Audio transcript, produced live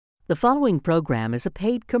The following program is a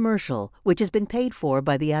paid commercial which has been paid for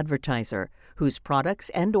by the advertiser, whose products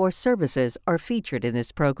and/or services are featured in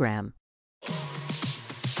this program. I'm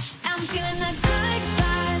feeling the good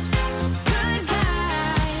vibes.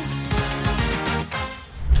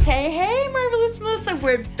 Hey, Marvelous Melissa,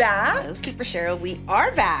 we're back. Hello, Super Cheryl. We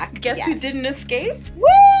are back. Guess who didn't escape?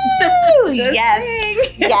 Woo!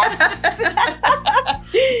 Yes. Yes.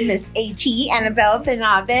 Miss A.T. Annabelle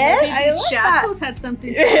Benavid. I love Shackles had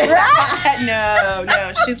something to do with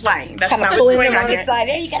No, she's lying. That's Kind not of what's pulling going them on on the here. side.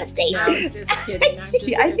 Hey, you gotta stay. No, just kidding. I'm just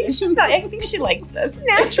I kidding. think she likes us.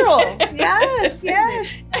 Natural. Yes.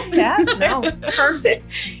 No, perfect.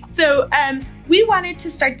 So, we wanted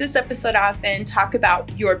to start this episode off and talk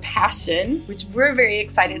about your passion, which we're very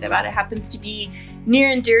excited about. It happens to be near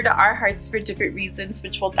and dear to our hearts for different reasons,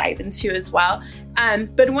 which we'll dive into as well.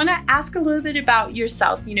 But I want to ask a little bit about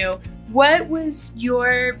yourself. You know, what was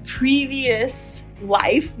your previous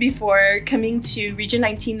life before coming to Region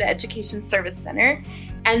 19, the Education Service Center,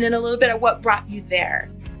 and then a little bit of what brought you there.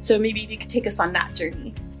 So maybe if you could take us on that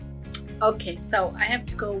journey. Okay, so I have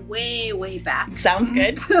to go way, way back. Sounds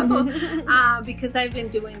good. Because I've been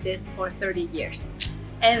doing this for 30 years.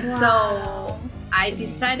 And so I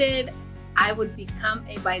decided I would become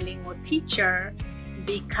a bilingual teacher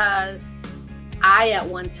because I, at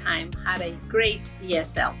one time, had a great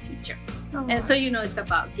ESL teacher. And so, it's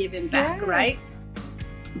about giving back, right?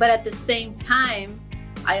 But at the same time,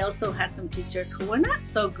 I also had some teachers who were not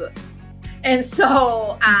so good. And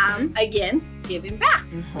so, again, giving back,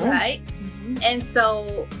 right? And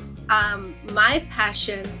so, my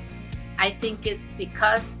passion, I think, is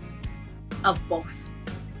because of both.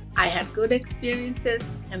 I had good experiences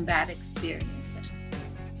and bad experiences.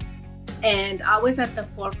 And always at the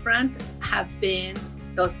forefront have been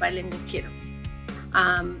those bilingual kiddos.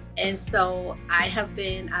 And so I have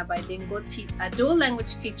been a dual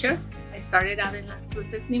language teacher. I started out in Las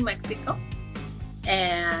Cruces, New Mexico.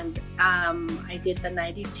 And I did the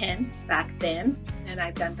 90-10 back then. And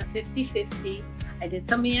I've done the 50-50. I did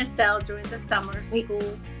some ESL during the summer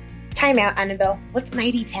schools. Time out, Annabelle. What's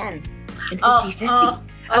 90-10 and 50-50?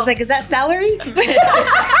 I was like, is that salary?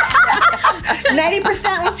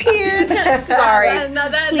 90% was here. Sorry. No,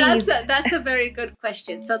 that's a very good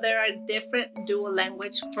question. So there are different dual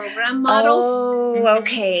language program models. Oh,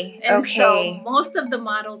 okay. And so most of the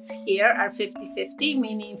models here are 50-50,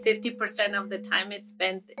 meaning 50% of the time is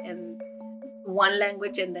spent in one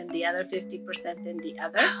language and then the other 50% in the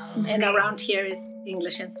other. Okay. And around here is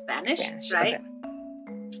English and Spanish, right? Okay.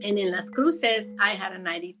 And in Las Cruces, I had a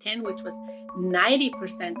 90-10, which was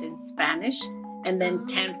 90% in Spanish and then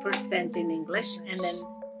 10% in English. And then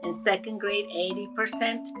in second grade,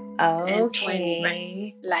 80% and 20,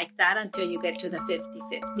 right? Like that until you get to the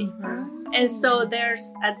 50-50. And so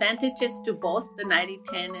there's advantages to both the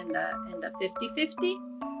 90-10 and the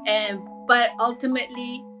 50-50. But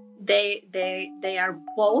ultimately, they are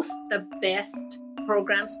both the best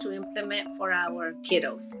programs to implement for our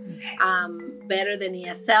kiddos. Better than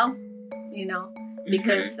ESL,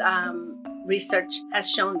 because research has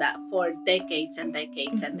shown that for decades and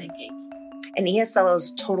decades and decades. And ESL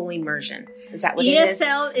is total immersion. Is that what it is?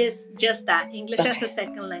 ESL is just that, English as a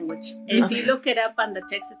second language. If you look it up on the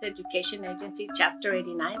Texas Education Agency, Chapter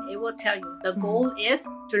 89, it will tell you the goal is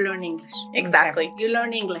to learn English. Exactly. You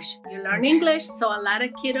learn English. English. So a lot of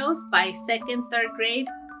kiddos by second, third grade,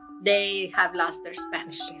 they have lost their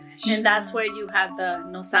Spanish. And that's where you have the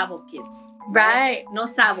no sabo kids. Right. No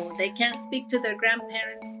sabo. They can't speak to their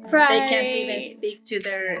grandparents. Right. They can't even speak to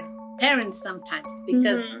their parents sometimes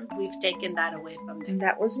because we've taken that away from them. And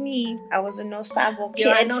that was me. I was a no sabo kid.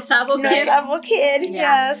 You're a no sabo kid? No sabo kid,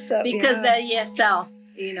 yes. Because the ESL,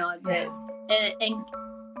 and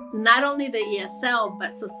not only the ESL,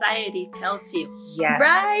 but society tells you. Yes.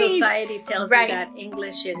 Right. Society tells you that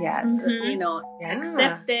English is,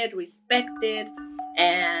 accepted, respected,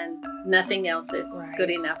 and nothing else is good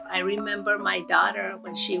enough. I remember my daughter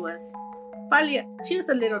when she was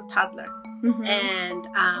a little toddler. And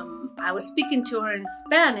I was speaking to her in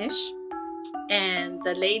Spanish, and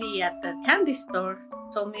the lady at the candy store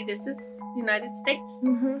told me, this is United States.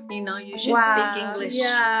 You should speak English.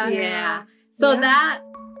 Yeah. So that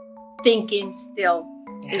thinking still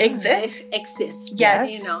exists. Yes.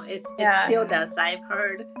 It still does. I've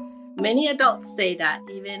heard many adults say that,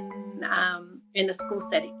 even in a school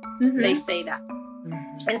setting, they say that.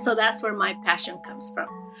 And so that's where my passion comes from.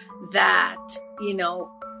 That,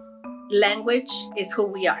 language is who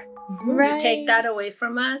we are. Right. You take that away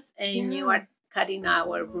from us and you are cutting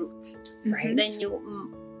our roots. Right. Then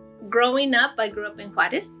growing up, I grew up in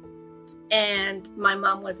Juarez, and my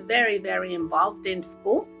mom was very, very involved in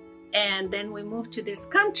school. And then we moved to this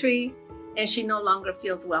country, and she no longer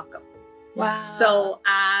feels welcome. Wow. So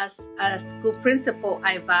as a school principal,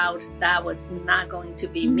 I vowed that was not going to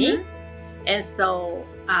be me. And so,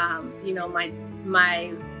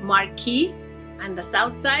 my marquee on the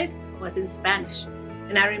south side was in Spanish.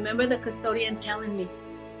 And I remember the custodian telling me,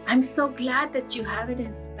 I'm so glad that you have it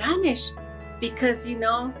in Spanish, because,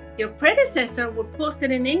 your predecessor would post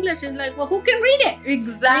it in English, and like, well, who can read it?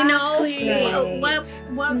 Exactly.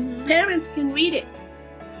 What parents can read it?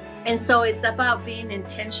 And so it's about being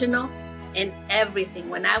intentional in everything.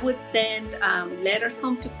 When I would send letters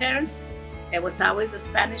home to parents, it was always the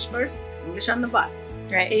Spanish first, English on the bottom.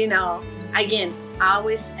 Right. Again,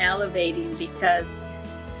 always elevating, because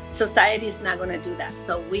society is not going to do that.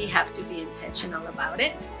 So we have to be intentional about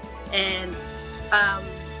it. And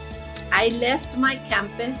I left my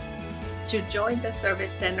campus to join the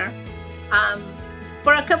service center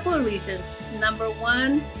for a couple of reasons. Number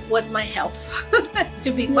one was my health.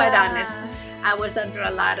 To be quite honest, I was under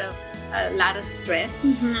a lot of stress,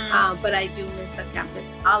 but I do miss the campus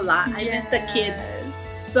a lot. I miss the kids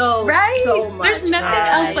so much. There's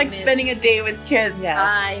nothing else like spending a day with kids.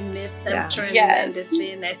 I miss them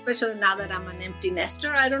tremendously, and especially now that I'm an empty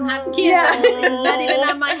nester, I don't have kids, not even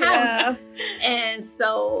at my house. And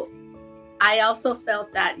so I also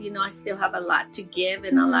felt that, I still have a lot to give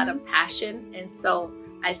and a lot of passion. And so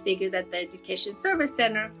I figured that the Education Service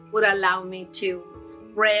Center would allow me to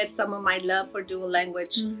spread some of my love for dual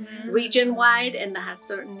language region-wide, and that has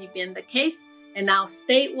certainly been the case. And now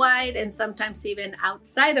statewide, and sometimes even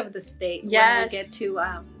outside of the state, when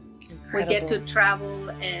we get to travel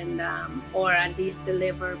and or at least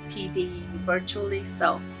deliver PD virtually.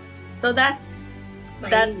 So that's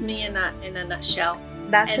me in a nutshell.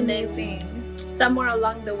 That's and amazing. Then somewhere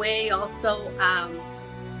along the way, also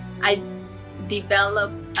I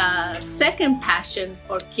developed a second passion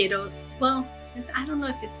for kiddos. Well, I don't know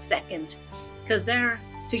if it's second, because they're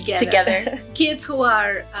together. Kids who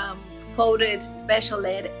are coded special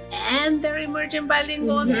ed and they're emerging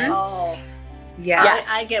bilinguals. Yes.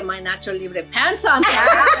 I get my Nacho Libre pants on.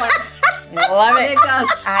 I love it.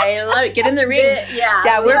 I love it. Get in the ring.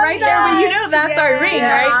 We're right there. But that's our ring,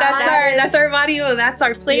 right? That's our body. That's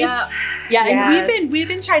our place. And we've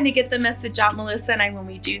been trying to get the message out, Melissa and I, when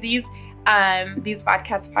we do these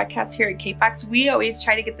podcasts here at KPAX. We always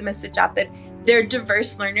try to get the message out that they're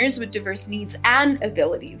diverse learners with diverse needs and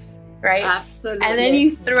abilities, right? Absolutely. And then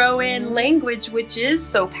you throw in language, which is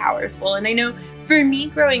so powerful. And I know for me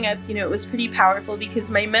growing up, it was pretty powerful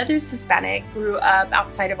because my mother's Hispanic, grew up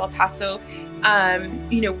outside of El Paso,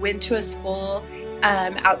 went to a school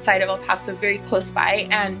outside of El Paso, very close by,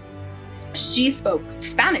 and she spoke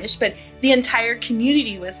Spanish, but the entire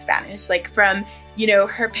community was Spanish, like from,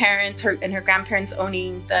 her parents, and her grandparents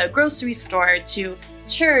owning the grocery store to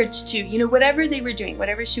church to, whatever they were doing,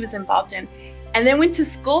 whatever she was involved in. And then went to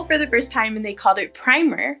school for the first time, and they called it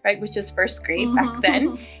primer, right, which is first grade back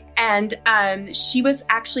then. And she was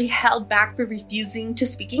actually held back for refusing to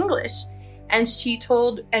speak English. And she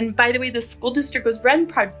told, and by the way, the school district was run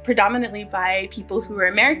predominantly by people who were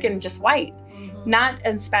American, just white, not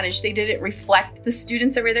in Spanish. They didn't reflect the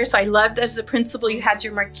students that were there. So I loved as a principal, you had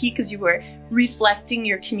your marquee because you were reflecting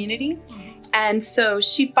your community. And so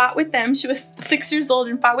she fought with them. She was 6 years old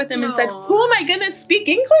and fought with them and said, who am I going to speak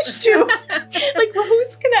English to?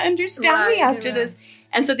 Who's going to understand me after this?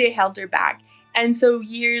 And so they held her back. And so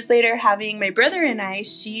years later, having my brother and I,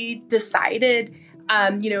 she decided,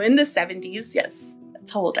 in the 70s, yes,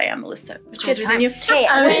 that's how old I am, Melissa. Older than you. Hey,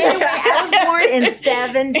 I was born in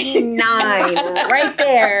 79, right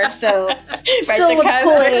there. So still with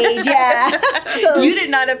cool age, So you did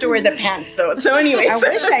not have to wear the pants, though. So anyways. I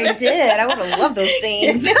wish I did. I would have loved those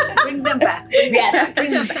things. Bring them back. Yes,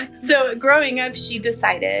 bring them back. So growing up, she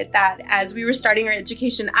decided that as we were starting our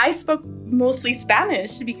education, I spoke mostly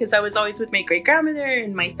Spanish because I was always with my great grandmother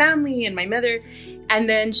and my family and my mother. And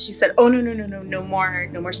then she said, oh, no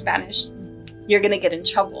more Spanish. You're going to get in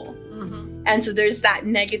trouble. And so there's that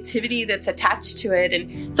negativity that's attached to it.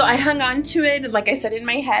 And so I hung on to it, like I said, in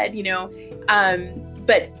my head,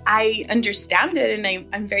 but I understand it. And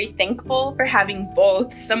I'm very thankful for having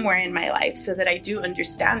both somewhere in my life so that I do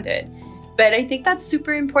understand it. But I think that's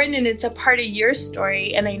super important, and it's a part of your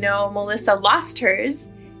story. And I know Melissa lost hers.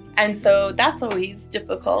 And so that's always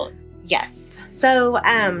difficult. Yes. So,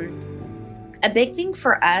 a big thing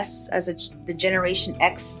for us as the Generation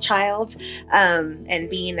X child, and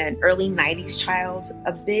being an early 90s child,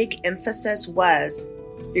 a big emphasis was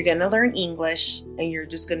you're going to learn English and you're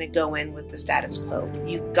just going to go in with the status quo.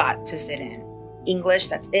 You've got to fit in. English,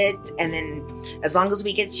 that's it. And then as long as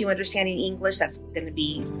we get you understanding English, that's going to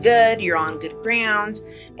be good. You're on good ground.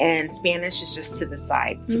 And Spanish is just to the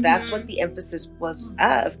side. So that's what the emphasis was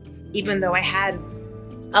of, even though I had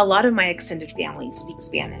a lot of my extended family speak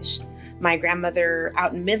Spanish. My grandmother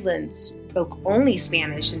out in Midlands spoke only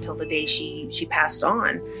Spanish until the day she passed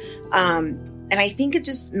on. And I think it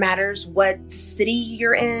just matters what city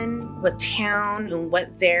you're in, what town, and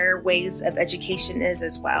what their ways of education is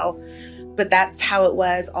as well. But that's how it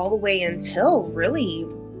was all the way until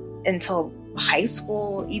high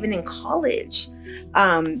school, even in college.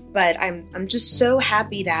 But I'm just so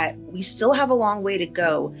happy that we still have a long way to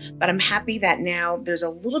go. But I'm happy that now there's a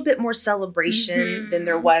little bit more celebration than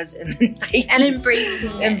there was in the 90s.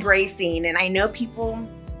 And embracing. And I know people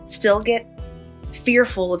still get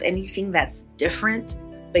fearful of anything that's different,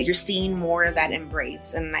 but you're seeing more of that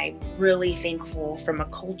embrace. And I'm really thankful from a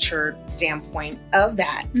culture standpoint of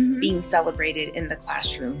that being celebrated in the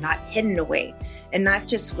classroom, not hidden away, and not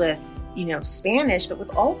just with, Spanish, but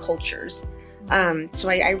with all cultures. So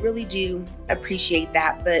I really do appreciate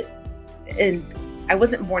that. And I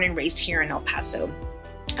wasn't born and raised here in El Paso.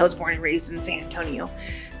 I was born and raised in San Antonio.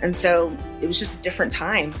 And so it was just a different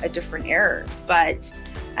time, a different era. But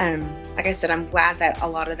like I said, I'm glad that a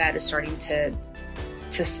lot of that is starting to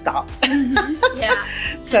stop. Yeah.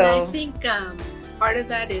 So and I think part of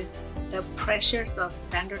that is the pressures of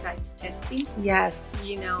standardized testing. Yes.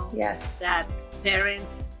 Yes. That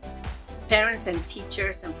parents and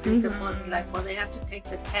teachers and principals are like, well, they have to take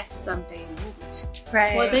the test someday in English.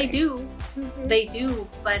 Right. Well, they do. They do.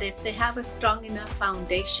 But if they have a strong enough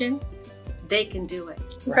foundation, they can do it.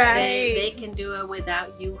 Right. They can do it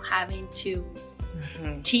without you having to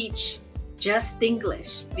teach just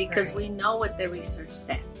English, because we know what the research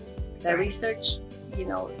says. The research,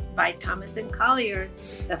 by Thomas and Collier,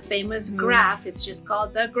 the famous graph, it's just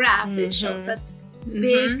called the graph. It shows a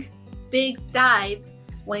big dive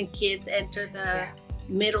when kids enter the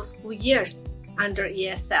middle school years under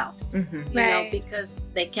ESL, because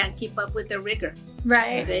they can't keep up with the rigor.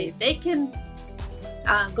 Right. They can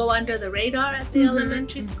go under the radar at the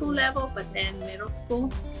elementary school level, but then middle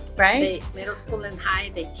school, middle school and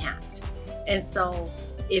high, they can't. And so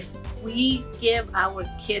if we give our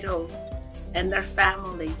kiddos and their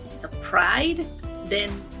families the pride,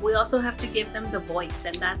 then we also have to give them the voice.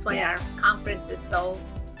 And that's why our conference is so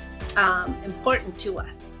important to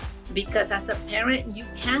us. Because as a parent, you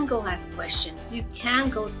can go ask questions. You can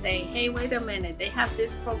go say, hey, wait a minute, they have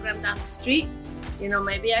this program down the street.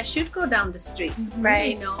 Maybe I should go down the street.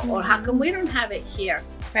 Right. Or how come we don't have it here?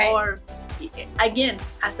 Right. Or again,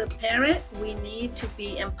 as a parent, we need to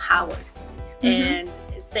be empowered. And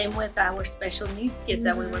same with our special needs kids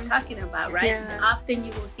that we were talking about, right? Yeah. Often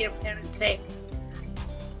you will hear parents say,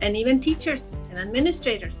 and even teachers and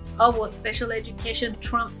administrators, oh, well, special education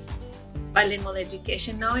trumps bilingual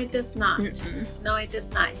education. No, it does not. No, it does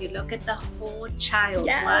not. You look at the whole child.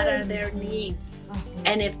 Yes. What are their needs?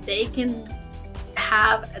 And if they can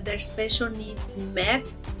have their special needs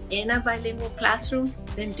met in a bilingual classroom,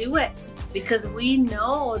 then do it. Because we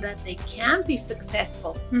know that they can be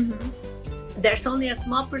successful. There's only a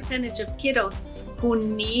small percentage of kiddos who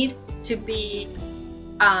need to be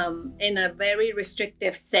in a very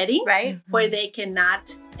restrictive setting, where they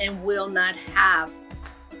cannot and will not have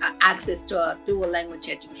access to a dual language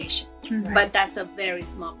education. But that's a very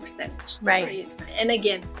small percentage. Right? And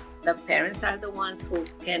again, the parents are the ones who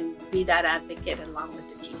can be that advocate along with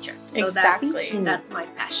the teacher. So that's my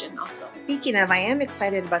passion also. Speaking of, I am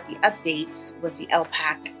excited about the updates with the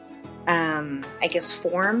LPAC,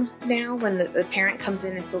 form now. When the parent comes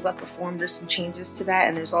in and fills out the form, there's some changes to that.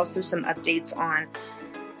 And there's also some updates on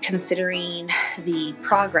considering the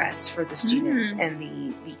progress for the students and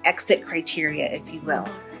the exit criteria, if you will.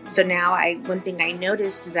 So now one thing I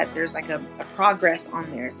noticed is that there's like a progress on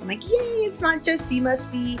there. So I'm like, yay, it's not just you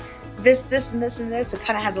must be this, and this, and this. It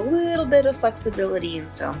kind of has a little bit of flexibility.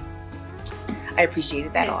 And so I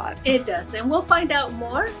appreciated that a lot. It does. And we'll find out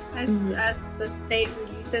more as the state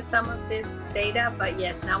releases some of this data. But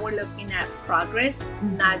yes, now we're looking at progress,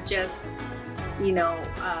 not just,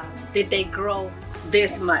 did they grow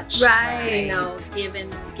this much? Right.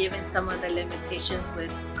 Given some of the limitations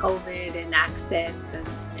with COVID and access and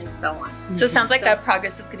so on. So it sounds like that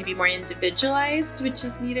progress is going to be more individualized, which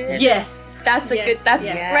is needed. Yes. That's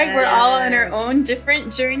right. We're all on our own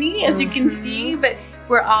different journey, as you can see, but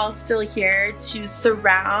we're all still here to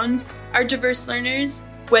surround our diverse learners,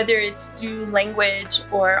 whether it's through language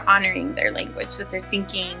or honoring their language that they're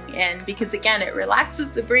thinking. And because again, it relaxes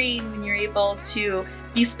the brain when you're able to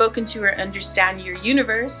be spoken to or understand your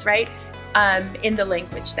universe, right? In the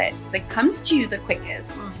language that comes to you the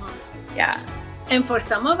quickest. Yeah. And for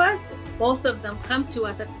some of us, both of them come to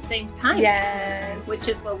us at the same time. Yes. Which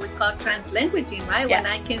is what we call translanguaging, right? Yes.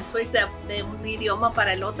 When I can switch de un idioma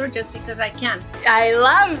para el otro just because I can. I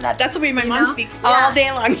love that. That's the way my mom speaks all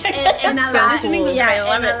day long. And a Spanish and English, yeah, I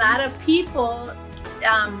love and it. a lot of people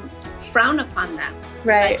frown upon that.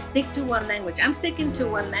 Right. Like, stick to one language. I'm sticking to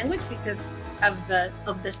one language because of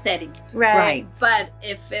the setting. Right. But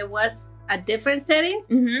if it was a different setting,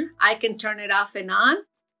 Mm-hmm. I can turn it off and on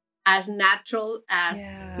as natural as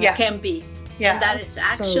Yeah. can be. Yeah. And that is so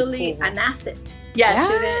actually cool. an asset. Yes.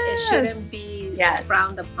 It shouldn't be Yes.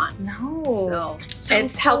 frowned upon. No. So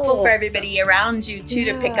It's helpful cool. for everybody around you too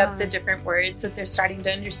to pick Yeah. up the different words that they're starting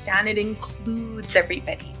to understand. It includes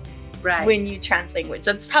everybody right. when you translanguage.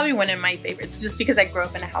 That's probably one of my favorites, just because I grew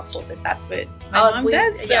up in a household that's what my mom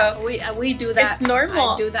does. So Yeah, we do that. it's normal.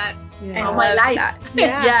 I do that Yeah. all my love life. that.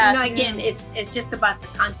 Yeah. Yeah. You know, again, it's just about the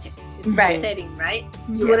context. It's Right. the setting, right?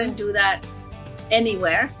 You Yes. wouldn't do that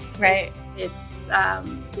anywhere. Right. It's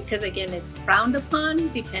because again, it's frowned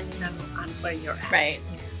upon depending on where you're at. Right.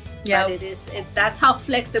 But Yeah. it's that's how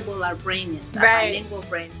flexible our brain is, our Right. bilingual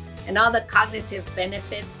brain, and all the cognitive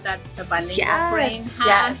benefits that the bilingual Yes, brain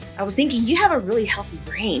has. yes. I was thinking you have a really healthy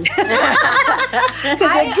brain. Because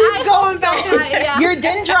I it keeps going hope back so. to Yeah. your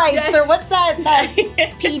dendrites, or what's that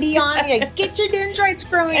PD on? Yeah, get your dendrites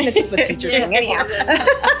growing. It's just a teacher thing, anyhow.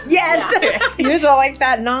 Yes, yours are like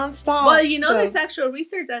that nonstop. Well, you know, So- there's actual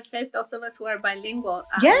research that says those of us who are bilingual,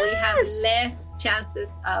 we Yes. have less chances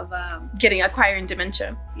of, Getting acquiring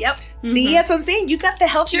dementia. yep, See, that's what I'm saying. You got the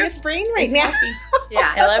healthiest true. brain right It's now. healthy.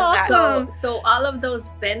 yeah. I love That's that. awesome. So all of those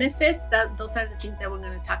benefits, those are the things that we're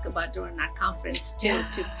going to talk about during our conference too,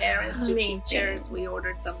 Yeah. to parents, to Amazing. teachers. We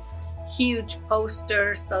ordered some huge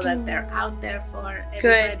posters so that they're out there for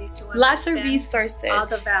Good. everybody to understand. Lots of resources. All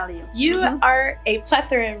the value. You are a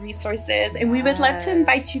plethora of resources, and we would love to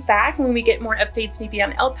invite you back when we get more updates, maybe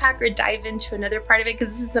on LPAC, or dive into another part of it,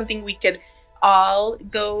 because this is something we could all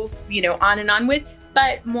go, on and on with.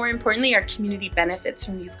 But more importantly, our community benefits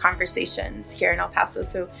from these conversations here in El Paso.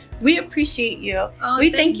 So we appreciate you. Oh, we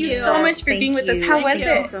thank you so Yes, much for thank being with us. you. How was Thank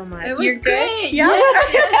you it? so much. It was You're good? great. Yeah.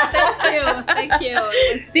 Yes, thank you. It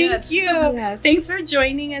was good. Thank you. Yes. Thanks for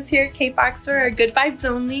joining us here at K-Box for our Good Vibes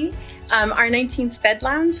Only, our 19 Sped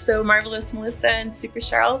Lounge. So Marvelous Melissa and Super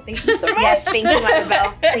Cheryl, thank you so much. Yes, thank you,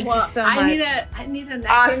 Annabelle. Thank Well, you so much. I need an acronym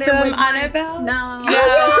Awesome, with mine. Annabelle. No.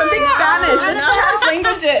 Yeah, something No. Spanish. No. Let's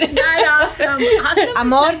language it. Not awesome. Awesome.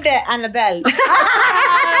 Amor de Annabelle.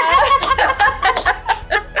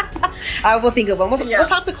 I will think of one. We'll, Yeah. we'll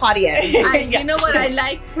talk to Claudia. You know what I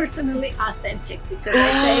like personally? Authentic, because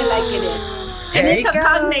I say it like it is. And There it's you a go.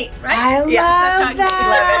 cognate, right? I love Yeah,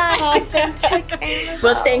 that. Authentic Annabelle.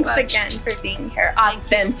 Well, thanks But- again for being here.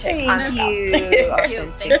 Authentic. Thank Annabelle. you. Thank you.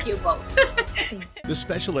 Authentic. Thank you both. The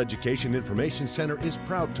Special Education Information Center is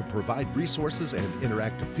proud to provide resources and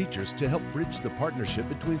interactive features to help bridge the partnership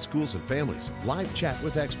between schools and families. Live chat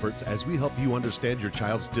with experts as we help you understand your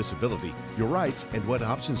child's disability, your rights, and what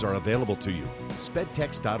options are available to you.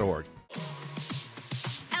 Spedtext.org.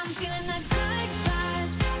 I'm feeling the good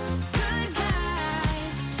vibes, good vibes.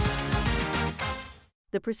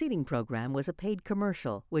 The preceding program was a paid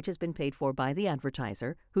commercial which has been paid for by the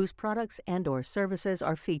advertiser whose products and/or services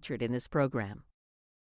are featured in this program.